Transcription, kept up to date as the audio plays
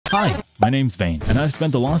Hi, my name's Vane, and I've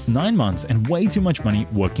spent the last 9 months and way too much money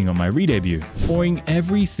working on my re-debut, pouring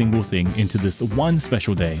every single thing into this one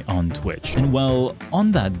special day on Twitch. And well,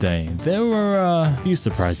 on that day, there were a few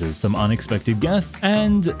surprises, some unexpected guests,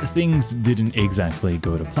 and things didn't exactly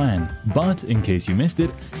go to plan. But in case you missed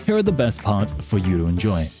it, here are the best parts for you to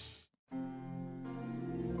enjoy.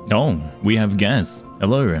 Oh, we have guests.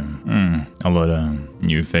 Hello. A lot of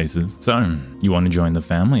new faces. So, you want to join the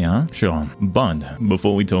family, huh? Sure. But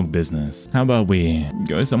before we talk business, how about we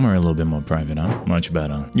go somewhere a little bit more private, huh? Much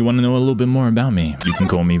better. You want to know a little bit more about me? You can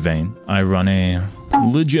call me Vane. I run a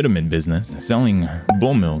legitimate business selling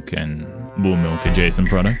bull milk and bull milk adjacent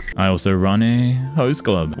products. I also run a host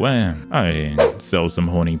club where I sell some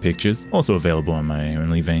horny pictures, also available on my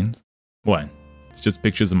OnlyVanes. What? It's just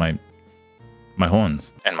pictures of my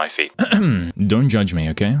horns and my feet. Don't judge me,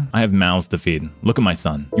 okay? I have mouths to feed. Look at my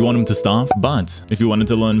son. You want him to starve? But if you wanted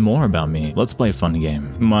to learn more about me, let's play a fun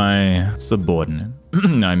game. My subordinate,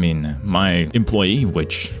 I mean, my employee,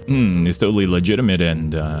 which is totally legitimate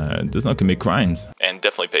and does not commit crimes and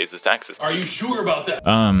definitely pays his taxes. Are you sure about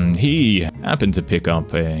that? He happened to pick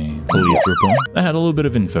up a police report that had a little bit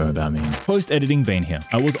of info about me. Post-editing Vane here.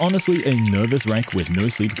 I was honestly a nervous wreck with no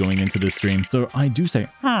sleep going into this stream, so I do say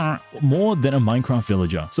more than a Minecraft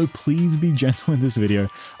villager. So please be gentle in this video.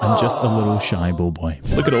 I'm just a little shy bull boy.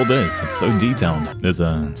 Look at all this. It's so detailed. There's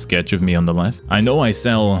a sketch of me on the left. I know I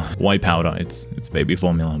sell white powder. It's baby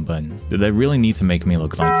formula, but did they really need to make me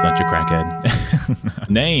look like such a crackhead?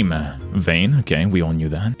 Name, Vane. Okay, we all knew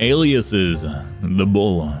that. Aliases, the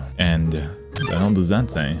bull. And what the hell does that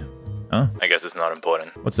say? Huh? I guess it's not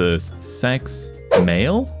important. What's this? Sex,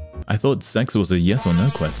 male? I thought sex was a yes or no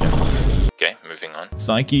question. Okay, moving on.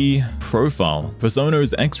 Psyche, profile. Persona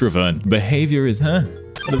is extrovert. Behavior is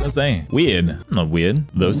What does that say? Weird. Not weird,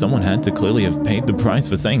 though someone had to clearly have paid the price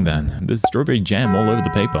for saying that. There's strawberry jam all over the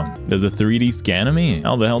paper. There's a 3D scan of me?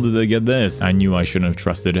 How the hell did they get this? I knew I shouldn't have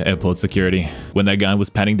trusted airport security. When that guy was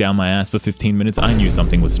patting down my ass for 15 minutes, I knew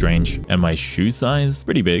something was strange. And my shoe size?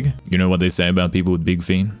 Pretty big. You know what they say about people with big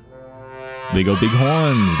feet? They got big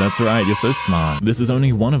horns. That's right, you're so smart. This is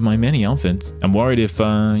only one of my many outfits. I'm worried if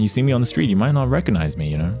you see me on the street, you might not recognize me,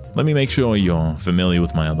 you know? Let me make sure you're familiar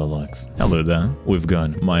with my other looks. Hello there. We've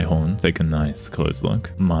got my horn, take a nice close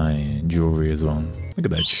look. My jewelry as well. Look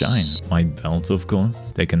at that shine. My belt, of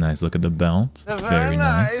course. Take a nice look at the belt. Very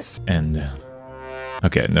nice. And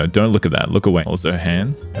okay, no, don't look at that. Look away. Also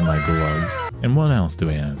hands and my gloves. And what else do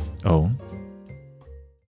we have? Oh.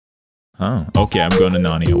 Oh, okay, I'm going to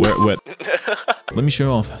Narnia. Where? Let me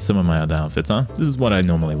show off some of my other outfits, huh? This is what I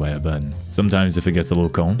normally wear, but sometimes if it gets a little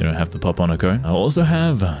cold, you don't have to pop on a coat. I'll also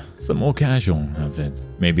have some more casual outfits.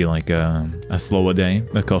 Maybe like a slower day,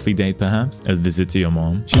 a coffee date perhaps, a visit to your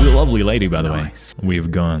mom. She's a lovely lady, by the way.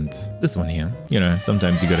 We've got this one here. You know,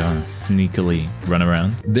 sometimes you gotta sneakily run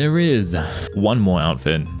around. There is one more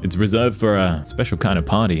outfit. It's reserved for a special kind of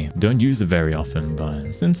party. Don't use it very often,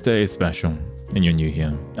 but since today is special, and you're new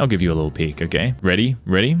here, I'll give you a little peek, okay? Ready?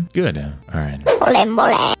 Ready? Good. All right.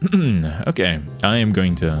 Okay, I am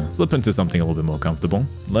going to slip into something a little bit more comfortable.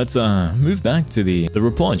 Let's move back to the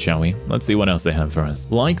report, shall we? Let's see what else they have for us.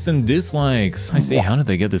 Likes and dislikes. I see, how did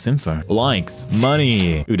they get this info? Likes,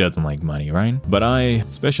 money. Who doesn't like money, right? But I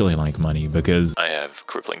especially like money because I have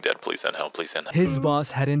crippling debt. Please send help, please send help. His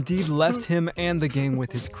boss had indeed left him and the game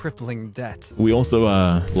with his crippling debt. We also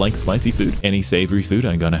like spicy food. Any savory food,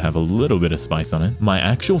 I gotta have a little bit of spice on it. My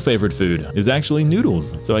actual favorite food is actually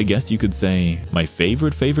noodles. So I guess you could say my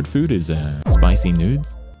favorite food is spicy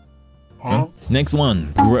nudes. Huh? Next one.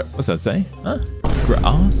 What's that say? Huh?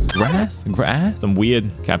 Grass? Some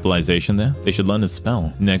weird capitalization there. They should learn to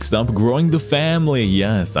spell. Next up, growing the family.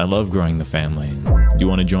 Yes, I love growing the family. You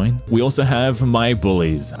want to join? We also have my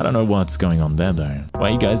bullies. I don't know what's going on there though. Why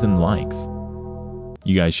are you guys in likes?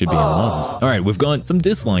 You guys should be in loves. All right, we've got some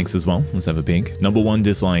dislikes as well. Let's have a peek. Number 1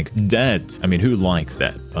 dislike, debt. I mean, who likes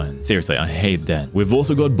debt? But seriously, I hate debt. We've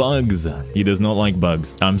also got bugs. He does not like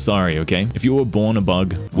bugs. I'm sorry, okay? If you were born a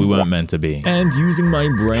bug, we weren't meant to be. And using my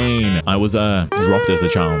brain. I was dropped as a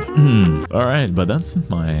child. All right, but that's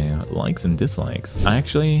my likes and dislikes. I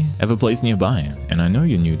actually have a place nearby, and I know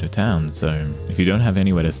you're new to town, so if you don't have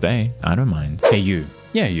anywhere to stay, I don't mind. Hey, you.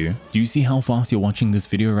 Yeah, you. Do you see how fast you're watching this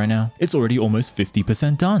video right now? It's already almost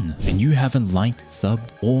 50% done. And you haven't liked, subbed,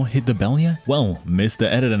 or hit the bell yet? Well,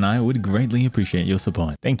 Mr. Edit and I would greatly appreciate your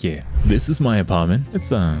support. Thank you. This is my apartment.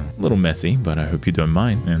 It's a little messy, but I hope you don't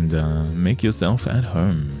mind. And make yourself at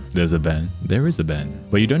home. There's a bed. There is a bed.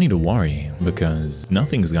 But you don't need to worry, because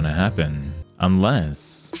nothing's gonna happen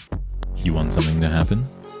unless you want something to happen.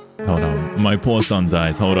 Hold on. My poor son's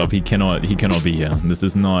eyes. Hold up. He cannot be here. This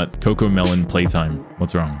is not Coco Melon playtime.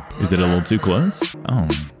 What's wrong? Is it a little too close? Oh.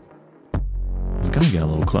 I was gonna get a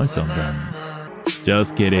little closer then.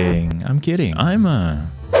 Just kidding. I'm kidding. I'm a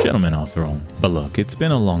gentleman after all. But look, it's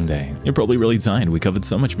been a long day. You're probably really tired. We covered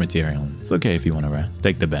so much material. It's okay if you want to rest.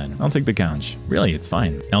 Take the bed. I'll take the couch. Really, it's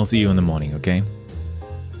fine. I'll see you in the morning, okay?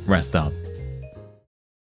 Rest up.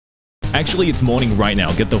 Actually, it's morning right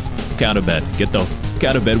now. Get the f out of bed. Get the f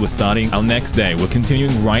out of bed. We're starting our next day. We're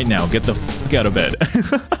continuing right now. Get the f out of bed.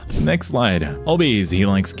 Next slide. Hobbies. He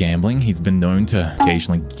likes gambling. He's been known to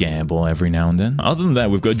occasionally gamble every now and then. Other than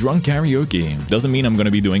that, we've got drunk karaoke. Doesn't mean I'm going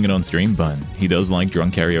to be doing it on stream, but he does like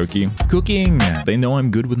drunk karaoke. Cooking. They know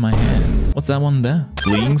I'm good with my hands. What's that one there?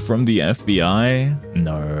 Fleeing from the FBI?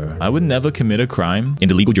 No. I would never commit a crime in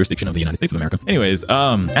the legal jurisdiction of the United States of America. Anyways,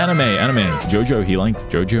 anime. Jojo. He likes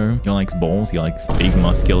Jojo. He likes balls. He likes big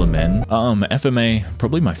muscular men. FMA.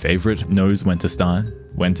 Probably my favorite. Knows when to start,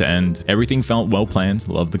 when to end. Everything felt well planned.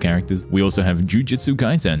 Love the characters. We also have Jujutsu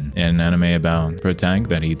Kaisen, an anime about a protag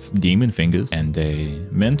that eats demon fingers and a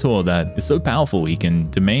mentor that is so powerful he can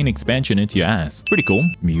domain expansion into your ass. Pretty cool.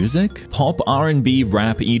 Music? Pop, R&B,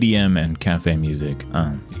 rap, EDM, and cafe music.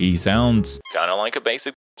 He sounds kind of like a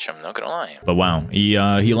basic bitch, I'm not gonna lie. But wow, he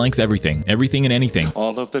likes everything. Everything and anything.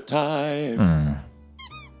 All of the time.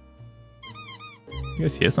 You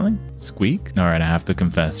guys hear something? Squeak? Alright, I have to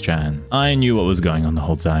confess, Chan. I knew what was going on the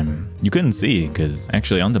whole time. You couldn't see, because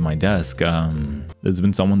actually under my desk, there's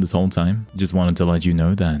been someone this whole time. Just wanted to let you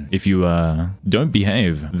know that if you, don't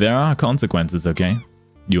behave, there are consequences, okay?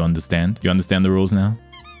 You understand? You understand the rules now?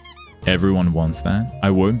 Everyone wants that. I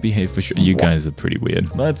won't behave for sure. You guys are pretty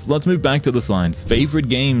weird. Let's move back to the slides. Favorite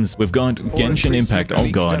games. We've got Genshin Impact. Oh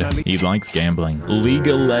god, he likes gambling. League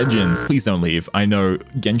of Legends. Please don't leave. I know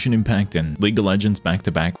Genshin Impact and League of Legends back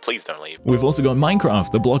to back. Please don't leave. We've also got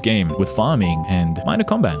Minecraft, the block game with farming and minor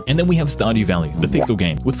combat. And then we have Stardew Valley, the pixel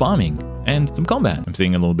game with farming and some combat. I'm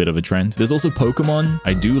seeing a little bit of a trend. There's also Pokemon.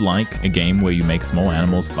 I do like a game where you make small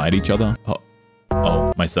animals fight each other.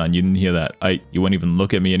 Oh, my son, you didn't hear that. You won't even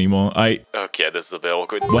look at me anymore. Okay, this is a bit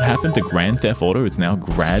awkward. What happened to Grand Theft Auto? It's now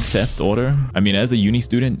Grad Theft Auto. I mean, as a uni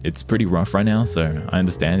student, it's pretty rough right now, so I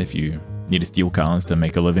understand if you need to steal cars to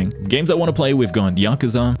make a living. Games I want to play, we've got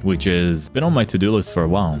Yakuza, which has been on my to-do list for a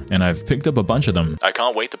while, and I've picked up a bunch of them. I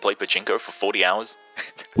can't wait to play Pachinko for 40 hours.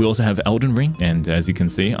 We also have Elden Ring, and as you can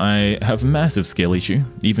see, I have a massive skill issue,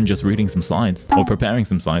 even just reading some slides, or preparing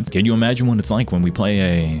some slides. Can you imagine what it's like when we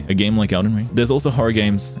play a game like Elden Ring? There's also horror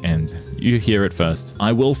games, and you hear it first.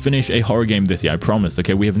 I will finish a horror game this year, I promise,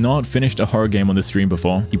 okay? We have not finished a horror game on the stream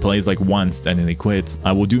before. He plays like once, and then he quits.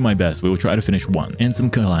 I will do my best. We will try to finish one. And some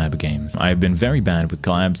collab games. I've been very bad with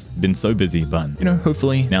collabs, been so busy, but, you know,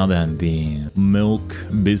 hopefully, now that the milk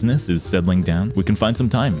business is settling down, we can find some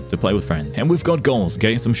time to play with friends. And we've got goals,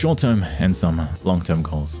 okay? Some short-term and some long-term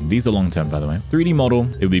goals. These are long-term, by the way. 3D model,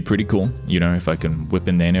 it would be pretty cool, you know, if I can whip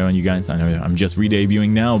in Nano on you guys. I know I'm just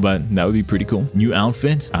re-debuting now, but that would be pretty cool. New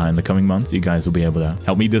outfit in the coming months. You guys will be able to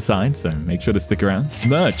help me decide, so make sure to stick around.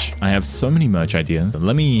 Merch. I have so many merch ideas.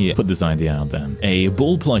 Let me put this idea out there. A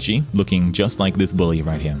bull plushie looking just like this bully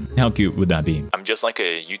right here. How cute would that be? I'm just like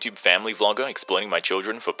a YouTube family vlogger exploiting my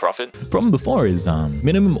children for profit. Problem before is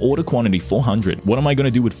minimum order quantity 400. What am I going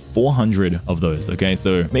to do with 400 of those? Okay,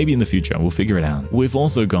 so maybe in the future we'll figure it out. We've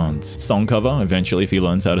also got song cover eventually if he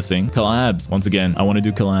learns how to sing. Collabs. Once again, I want to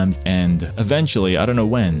do collabs, and eventually, I don't know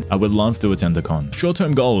when, I would love to attend the con.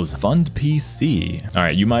 Short-term goals. Fund PC. All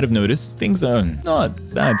right, you might have noticed things are not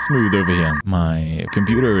that smooth over here. My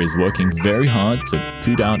computer is working very hard to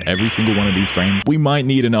put out every single one of these frames. We might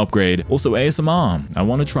need an upgrade. Also ASMR. I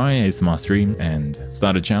want to try ASMR stream and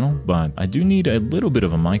start a channel, but I do need a little bit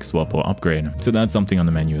of a mic swap or upgrade. So that's something on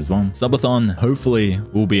the menu as well. Subathon, hopefully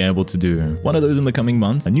we'll be able to do one of those in the coming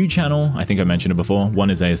months. A new channel, I think I mentioned it before. One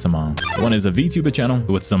is ASMR. One is a VTuber channel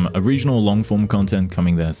with some original long-form content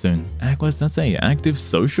coming there soon. What does that say? Active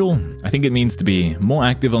social? I think it means to be more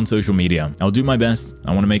active on social media. I'll do my best.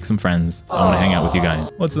 I want to make some friends. I want to hang out with you guys.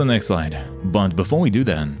 What's the next slide? But before we do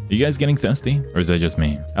that, are you guys getting thirsty? Or is that just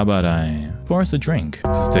me? How about I pour us a drink?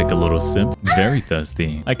 Just take a little sip. Very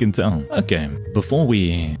thirsty. I can tell. Okay, before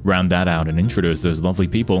we round that out and introduce those lovely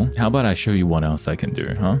people, how about I show you what else I can do,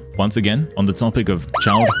 huh? Once again, on the topic of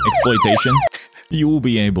child exploitation, you will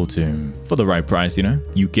be able to, for the right price, you know,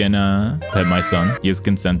 you can pet my son. He has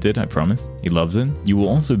consented, I promise. He loves it. You will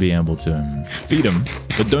also be able to feed him,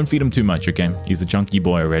 but don't feed him too much, okay? He's a chunky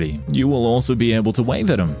boy already. You will also be able to wave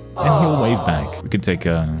at him, and he'll wave back. We could take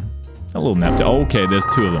a little nap. Okay, there's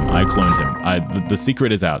 2 of them. I cloned him. The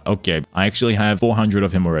secret is out. Okay, I actually have 400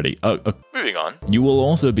 of him already. Moving moving on. You will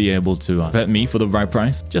also be able to pet me for the right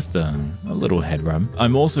price. Just a little head rub.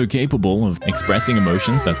 I'm also capable of expressing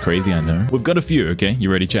emotions. That's crazy, I know. We've got a few, okay?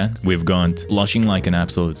 You ready, chat? We've got blushing like an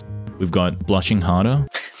absolute. We've got blushing harder.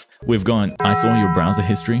 We've got I saw your browser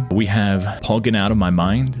history. We have pogging out of my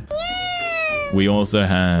mind. We also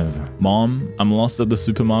have Mom, I'm lost at the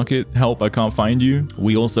supermarket. Help, I can't find you.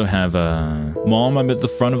 We also have Mom, I'm at the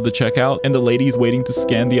front of the checkout and the lady's waiting to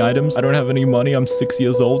scan the items. I don't have any money. I'm 6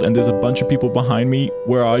 years old and there's a bunch of people behind me.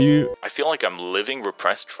 Where are you? I feel like I'm living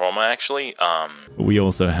repressed trauma, actually. We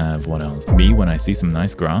also have what else? Me when I see some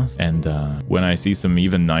nice grass and when I see some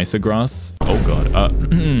even nicer grass. Oh God.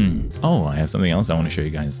 Oh, I have something else I want to show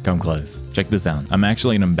you guys. Come close. Check this out. I'm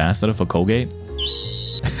actually an ambassador for Colgate.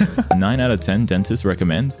 9 out of 10 dentists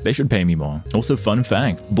recommend. They should pay me more. Also, fun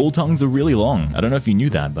fact, bull tongues are really long. I don't know if you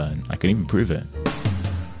knew that, but I can even prove it.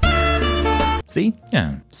 See?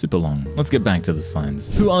 Yeah, super long. Let's get back to the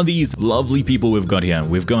slides. Who are these lovely people we've got here?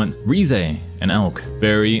 We've got Rize and Elk.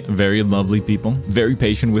 Very, very lovely people. Very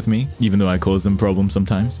patient with me, even though I cause them problems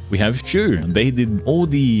sometimes. We have Shu. They did all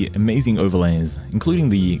the amazing overlays, including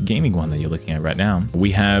the gaming one that you're looking at right now.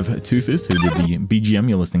 We have Toofus, who did the BGM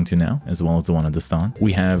you're listening to now, as well as the one at the start.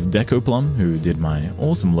 We have Deco Plum, who did my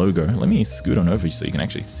awesome logo. Let me scoot on over so you can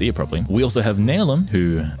actually see it properly. We also have Nailum,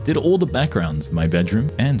 who did all the backgrounds, my bedroom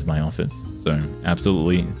and my office. So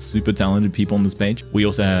absolutely super talented people on this page. We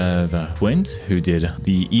also have Quint, who did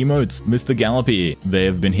the emotes, Mr. Gallopy. They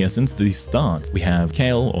have been here since the start. We have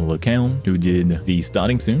Kale, or Kale, who did the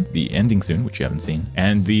starting soon, the ending soon, which you haven't seen,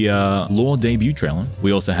 and the lore debut trailer.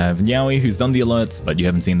 We also have Nyaoi, who's done the alerts, but you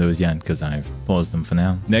haven't seen those yet because I've paused them for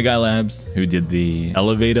now. Negai Labs, who did the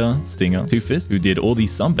elevator stinger. Toofist, who did all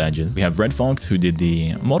these sub badges. We have Red Fox, who did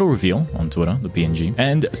the model reveal on Twitter, the PNG,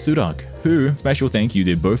 and Sudak, who, special thank you,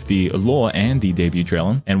 did both the lore and the debut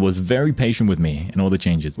trailer and was very patient with me and all the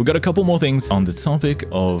changes. We've got a couple more things on the topic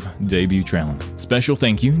of debut trailer. Special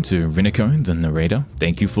thank you to Riniko, the narrator.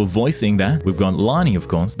 Thank you for voicing that. We've got Lani, of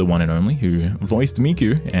course, the one and only, who voiced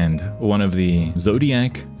Miku and one of the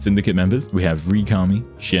Zodiac Syndicate members. We have Rikami,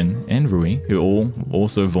 Shin, and Rui, who all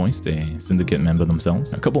also voiced a Syndicate member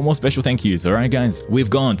themselves. A couple more special thank yous. All right, guys, we've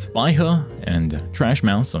got By Her and Trash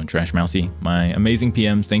Mouse, or Trash Mousey, my amazing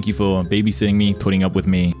PMs. Thank you for babysitting me, putting up with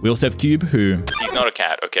me. We also have Cube, who... He's not a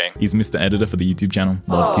cat, okay? He's Mr. Editor for the YouTube channel.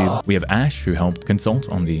 Love Cube. We have Ash, who helped consult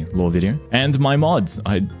on the lore video. And my mods.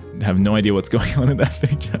 I have no idea what's going on in that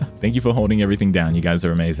picture. Thank you for holding everything down. You guys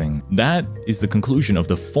are amazing. That is the conclusion of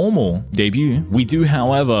the formal debut. We do,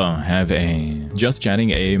 however, have a Just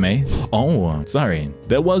Chatting AMA. Oh, sorry.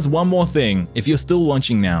 There was one more thing. If you're still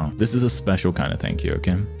watching now, this is a special kind of thank you,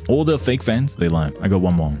 okay? All the fake fans, they left. I got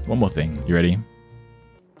one more thing. You ready?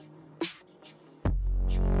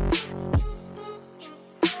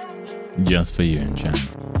 Just for you, chat.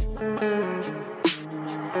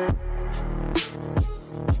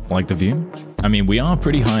 Like the view? I mean, we are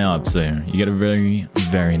pretty high up, so you get a very,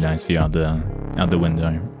 very nice view out the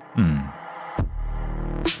window.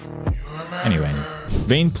 Anyways,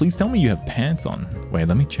 Vane, please tell me you have pants on. Wait,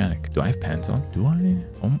 let me check. Do I have pants on? Do I?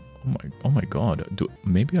 Oh my god.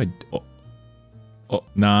 Maybe I... Oh,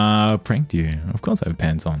 nah, pranked you. Of course I have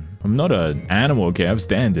pants on. I'm not an animal, okay? I have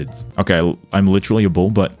standards. Okay, I'm literally a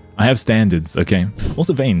bull, but I have standards, okay?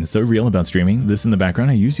 Also, Vane, so real about streaming. This in the background,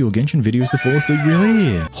 I use your Genshin videos to fall asleep.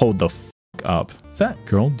 Really? Hold the f up. Is that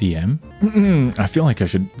girl DM? I feel like I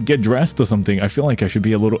should get dressed or something. I feel like I should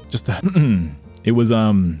be a little... Just It was,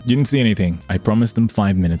 you didn't see anything. I promised them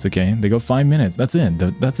 5 minutes, okay? They got 5 minutes. That's it.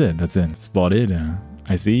 That's it. Spotted.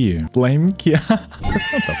 I see you. Blame Kia.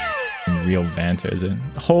 That's not the real Vanta, is it?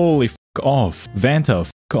 Holy f off. Vanta,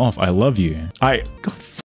 f off. I love you. God,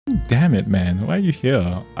 damn it, man. Why are you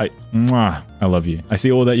here? I love you. I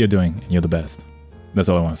see all that you're doing, and you're the best. That's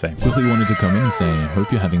all I want to say. Quickly wanted to come in and say,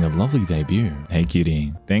 hope you're having a lovely debut. Hey,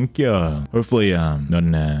 cutie. Thank you. Hopefully, not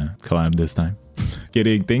in a collab this time.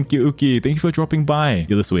 Kidding. Thank you, Uki. Thank you for dropping by.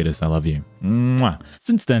 You're the sweetest. I love you. Mwah.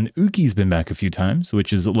 Since then, Uki's been back a few times,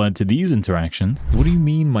 which has led to these interactions. What do you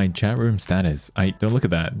mean my chat room status? Don't look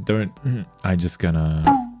at that. Don't. I just gonna...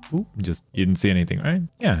 Ooh, you didn't see anything, right?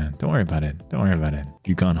 Yeah, don't worry about it. Don't worry about it.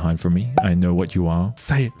 You can't hide from me. I know what you are.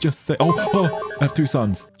 Say it. Just say... Oh, I have 2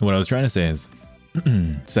 sons. What I was trying to say is...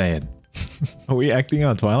 say it. Are we acting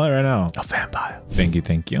out Twilight right now? A vampire. Thank you.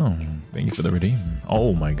 Thank you for the redeem.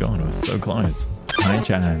 Oh my god, I was so close. Hi,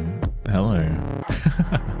 Chan. Hello.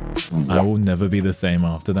 I will never be the same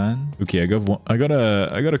after that. Okay, I got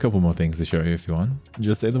a couple more things to show you if you want.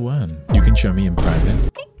 Just say the word. You can show me in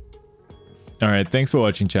private. All right, thanks for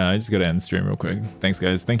watching, chat. I just gotta end the stream real quick. Thanks,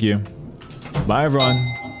 guys. Thank you. Bye, everyone.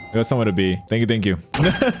 I got somewhere to be. Thank you.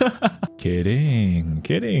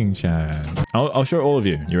 Kidding, Chad. I'll show all of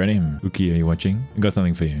you. You ready? Uki, are you watching? I got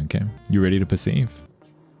something for you, okay? You ready to perceive?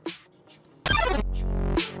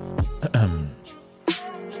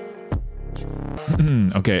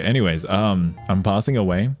 Okay, anyways, I'm passing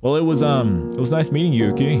away. Well, it was nice meeting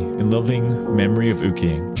you, Uki. In loving memory of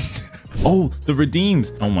Uki. Oh, the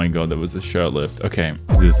redeems. Oh my god, that was a shirt lift. Okay,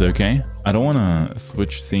 is this okay? I don't want to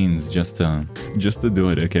switch scenes just to do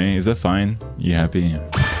it, okay? Is that fine? You happy?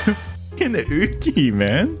 In the Uki,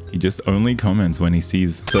 man. He just only comments when he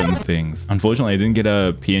sees certain things. Unfortunately, I didn't get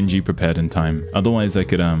a PNG prepared in time. Otherwise, I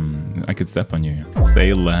could step on you.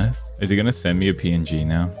 Say less. Is he gonna send me a PNG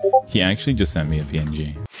now? He actually just sent me a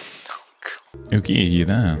PNG. Uki, are you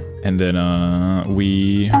there? And then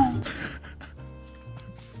we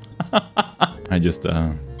I just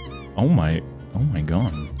oh my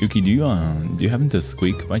god. Uki, do you happen to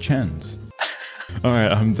squeak by chance? All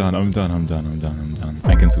right, I'm done.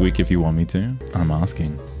 I can squeak if you want me to. I'm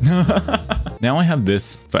asking. Now I have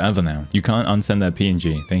this forever now. You can't unsend that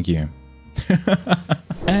PNG. Thank you.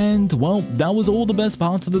 And well, that was all the best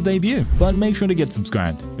parts of the debut. But make sure to get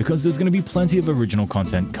subscribed because there's going to be plenty of original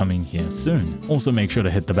content coming here soon. Also make sure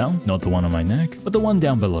to hit the bell, not the one on my neck, but the one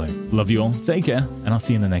down below. Love you all, take care, and I'll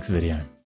see you in the next video.